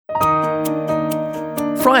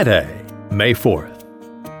Friday, May 4th.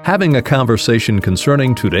 Having a conversation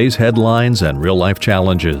concerning today's headlines and real-life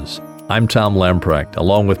challenges. I'm Tom Lamprecht,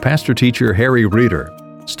 along with pastor-teacher Harry Reeder.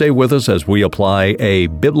 Stay with us as we apply a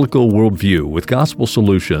biblical worldview with gospel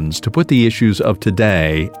solutions to put the issues of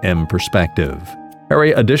today in perspective.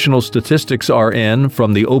 Harry, additional statistics are in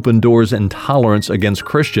from the Open Doors Intolerance Against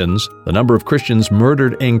Christians. The number of Christians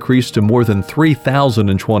murdered increased to more than 3,000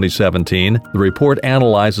 in 2017. The report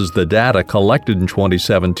analyzes the data collected in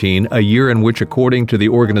 2017, a year in which, according to the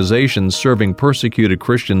organizations serving persecuted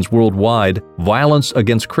Christians worldwide, violence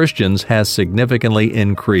against Christians has significantly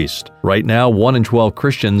increased. Right now, 1 in 12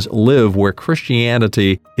 Christians live where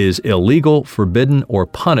Christianity is illegal, forbidden, or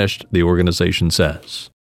punished, the organization says.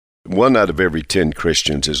 1 out of every 10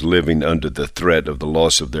 Christians is living under the threat of the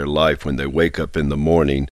loss of their life when they wake up in the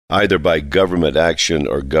morning, either by government action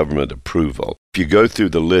or government approval. If you go through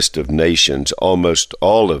the list of nations, almost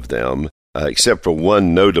all of them, except for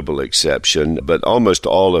one notable exception, but almost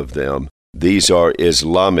all of them, these are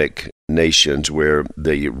Islamic nations where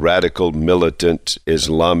the radical, militant,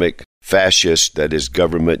 Islamic, fascist, that is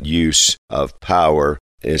government use of power,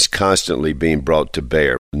 is constantly being brought to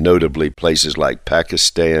bear. Notably, places like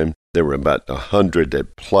Pakistan, there were about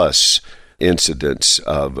 100+ incidents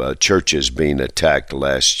of churches being attacked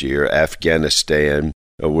last year. Afghanistan,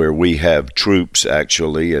 where we have troops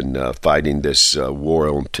actually in fighting this war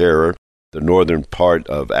on terror. The northern part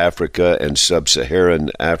of Africa and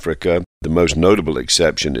sub-Saharan Africa. The most notable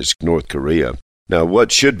exception is North Korea. Now,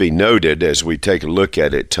 what should be noted as we take a look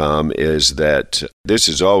at it, Tom, is that this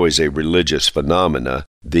is always a religious phenomena.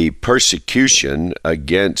 The persecution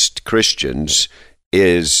against Christians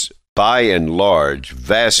is, by and large,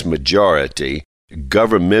 vast majority,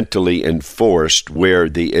 governmentally enforced, where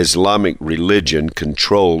the Islamic religion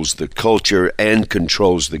controls the culture and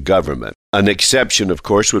controls the government. An exception, of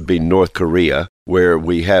course, would be North Korea, where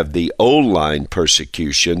we have the old-line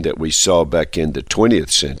persecution that we saw back in the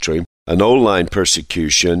 20th century. An old-line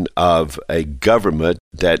persecution of a government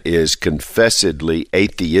that is confessedly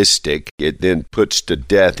atheistic. It then puts to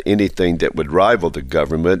death anything that would rival the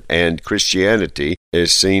government, and Christianity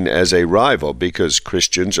is seen as a rival because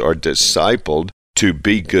Christians are discipled to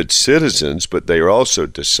be good citizens, but they are also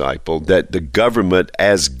discipled that the government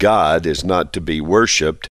as God is not to be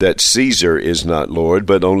worshipped, that Caesar is not Lord,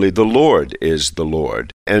 but only the Lord is the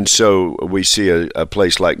Lord. And so we see a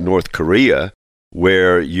place like North Korea,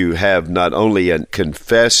 where you have not only a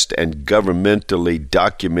confessed and governmentally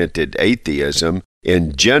documented atheism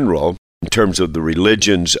in general, in terms of the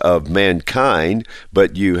religions of mankind,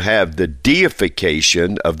 but you have the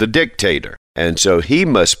deification of the dictator. And so he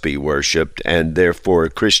must be worshipped, and therefore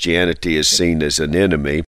Christianity is seen as an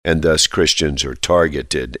enemy, and thus Christians are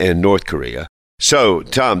targeted in North Korea. So,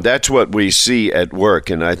 Tom, that's what we see at work,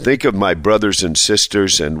 and I think of my brothers and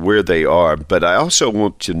sisters and where they are, but I also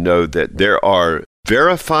want to know that there are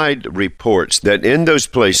verified reports that in those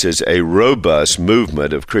places a robust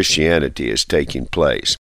movement of Christianity is taking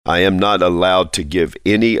place. I am not allowed to give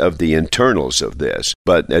any of the internals of this,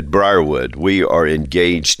 but at Briarwood, we are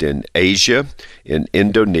engaged in Asia, in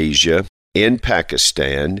Indonesia, in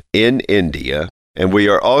Pakistan, in India, and we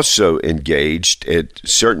are also engaged at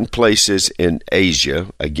certain places in Asia.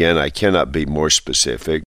 Again, I cannot be more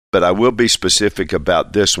specific, but I will be specific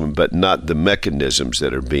about this one, but not the mechanisms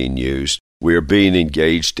that are being used. We are being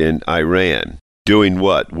engaged in Iran. Doing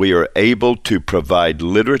what? We are able to provide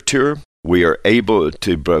literature, we are able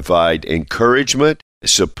to provide encouragement,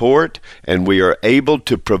 support, and we are able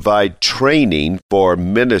to provide training for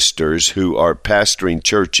ministers who are pastoring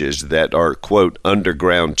churches that are, quote,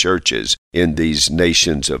 underground churches in these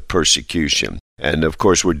nations of persecution. And of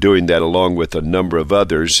course, we're doing that along with a number of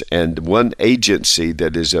others. And one agency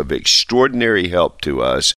that is of extraordinary help to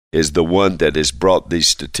us is the one that has brought these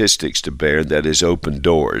statistics to bear, that is Open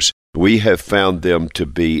Doors. We have found them to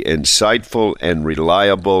be insightful and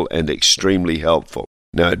reliable and extremely helpful.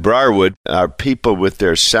 Now, at Briarwood, our people with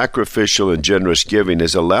their sacrificial and generous giving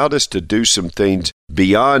has allowed us to do some things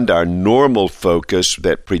beyond our normal focus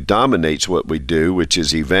that predominates what we do, which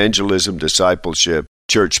is evangelism, discipleship,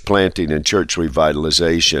 church planting, and church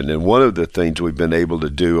revitalization. And one of the things we've been able to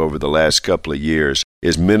do over the last couple of years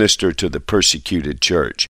is minister to the persecuted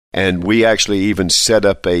church. And we actually even set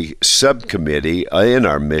up a subcommittee in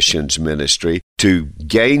our missions ministry to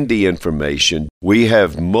gain the information. We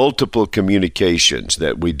have multiple communications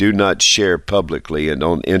that we do not share publicly and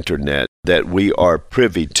on internet that we are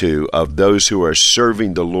privy to of those who are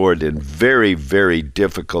serving the Lord in very, very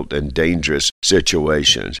difficult and dangerous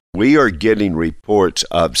situations. We are getting reports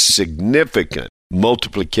of significant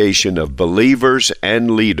multiplication of believers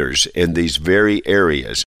and leaders in these very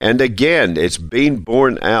areas. And again, it's being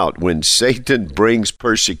borne out when Satan brings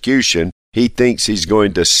persecution. He thinks he's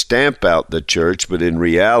going to stamp out the church, but in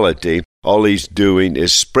reality, all he's doing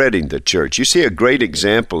is spreading the church. You see a great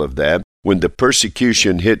example of that when the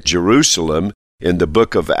persecution hit Jerusalem. In the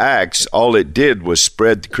book of Acts, all it did was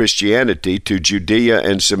spread Christianity to Judea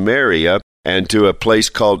and Samaria and to a place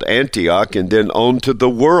called Antioch and then on to the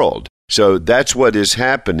world. So that's what is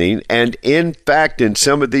happening. And in fact, in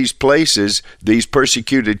some of these places, these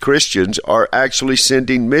persecuted Christians are actually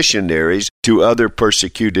sending missionaries to other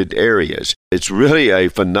persecuted areas. It's really a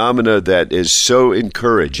phenomena that is so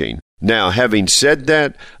encouraging. Now, having said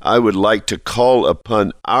that, I would like to call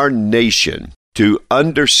upon our nation to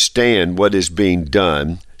understand what is being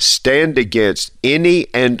done, stand against any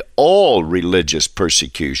and all religious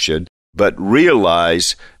persecution, but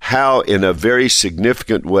realize how in a very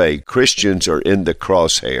significant way Christians are in the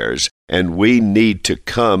crosshairs, and we need to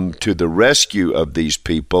come to the rescue of these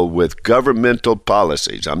people with governmental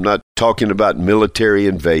policies. I'm not talking about military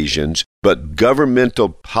invasions, but governmental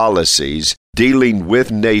policies dealing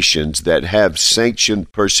with nations that have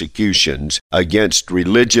sanctioned persecutions against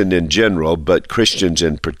religion in general, but Christians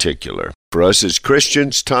in particular. For us as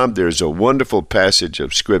Christians, Tom, there's a wonderful passage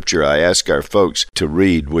of Scripture I ask our folks to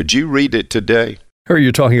read. Would you read it today? Here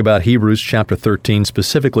you're talking about Hebrews chapter 13,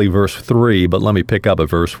 specifically verse 3, but let me pick up at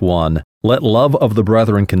verse 1. Let love of the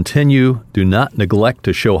brethren continue. Do not neglect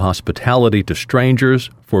to show hospitality to strangers,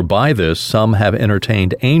 for by this some have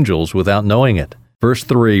entertained angels without knowing it. Verse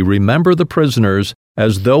 3, remember the prisoners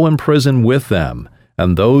as though in prison with them,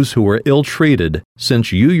 and those who were ill-treated,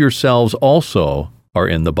 since you yourselves also are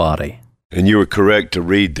in the body. And you were correct to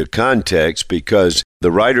read the context because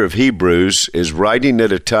the writer of Hebrews is writing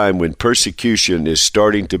at a time when persecution is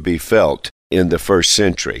starting to be felt in the first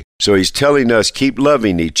century. So he's telling us keep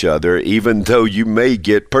loving each other even though you may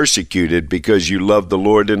get persecuted because you love the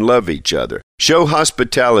Lord and love each other. Show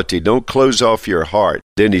hospitality. Don't close off your heart.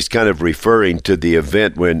 Then he's kind of referring to the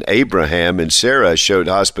event when Abraham and Sarah showed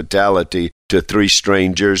hospitality to 3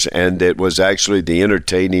 strangers, and it was actually the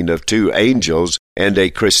entertaining of 2 angels and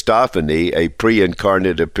a Christophany, a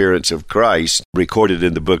pre-incarnate appearance of Christ, recorded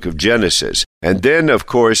in the book of Genesis. And then, of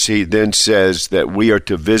course, he then says that we are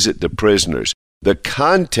to visit the prisoners. The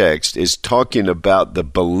context is talking about the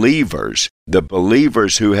believers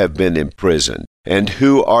who have been imprisoned and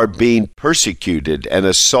who are being persecuted and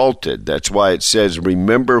assaulted. That's why it says,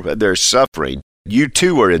 remember their suffering. You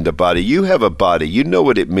too are in the body. You have a body. You know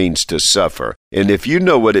what it means to suffer. And if you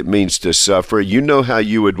know what it means to suffer, you know how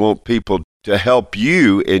you would want people to help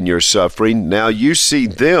you in your suffering. Now you see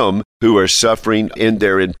them who are suffering in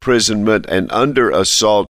their imprisonment and under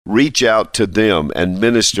assault. Reach out to them and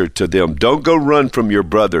minister to them. Don't go run from your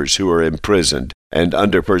brothers who are imprisoned and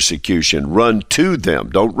under persecution. Run to them.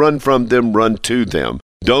 Don't run from them, run to them.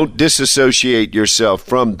 Don't disassociate yourself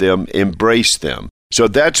from them, embrace them. So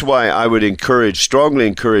that's why I would strongly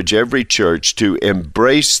encourage every church to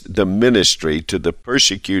embrace the ministry to the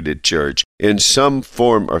persecuted church in some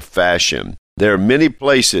form or fashion. There are many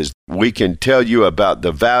places we can tell you about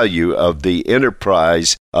the value of the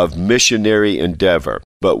enterprise of missionary endeavor.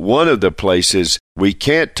 But one of the places we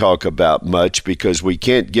can't talk about much because we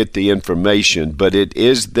can't get the information, but it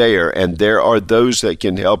is there, and there are those that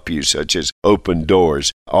can help you, such as Open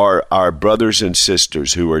Doors, are our brothers and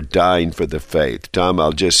sisters who are dying for the faith. Tom,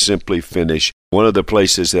 I'll just simply finish. One of the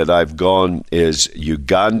places that I've gone is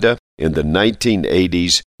Uganda in the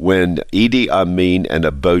 1980s when Idi Amin and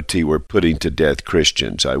Obote were putting to death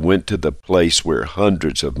Christians. I went to the place where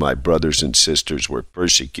hundreds of my brothers and sisters were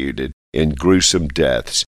persecuted in gruesome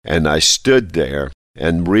deaths, and I stood there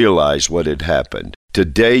and realized what had happened.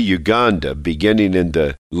 Today, Uganda, beginning in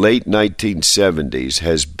the late 1970s,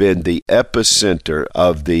 has been the epicenter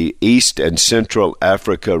of the East and Central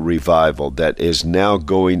Africa revival that is now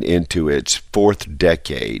going into its 4th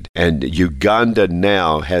decade. And Uganda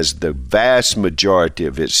now has the vast majority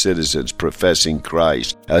of its citizens professing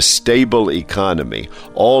Christ, a stable economy,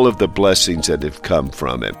 all of the blessings that have come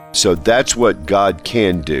from it. So that's what God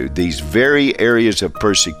can do. These very areas of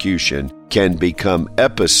persecution can become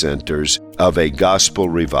epicenters of a gospel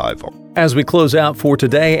revival. As we close out for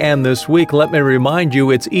today and this week, let me remind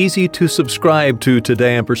you it's easy to subscribe to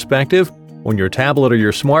Today in Perspective. On your tablet or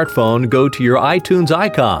your smartphone, go to your iTunes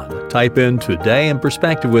icon, type in Today in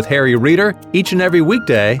Perspective with Harry Reeder. Each and every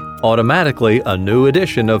weekday, automatically a new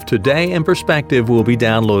edition of Today in Perspective will be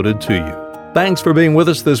downloaded to you. Thanks for being with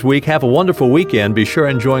us this week. Have a wonderful weekend. Be sure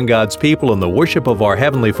and join God's people in the worship of our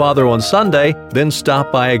Heavenly Father on Sunday. Then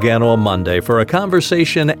stop by again on Monday for a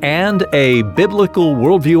conversation and a biblical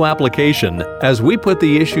worldview application as we put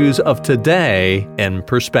the issues of today in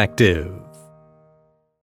perspective.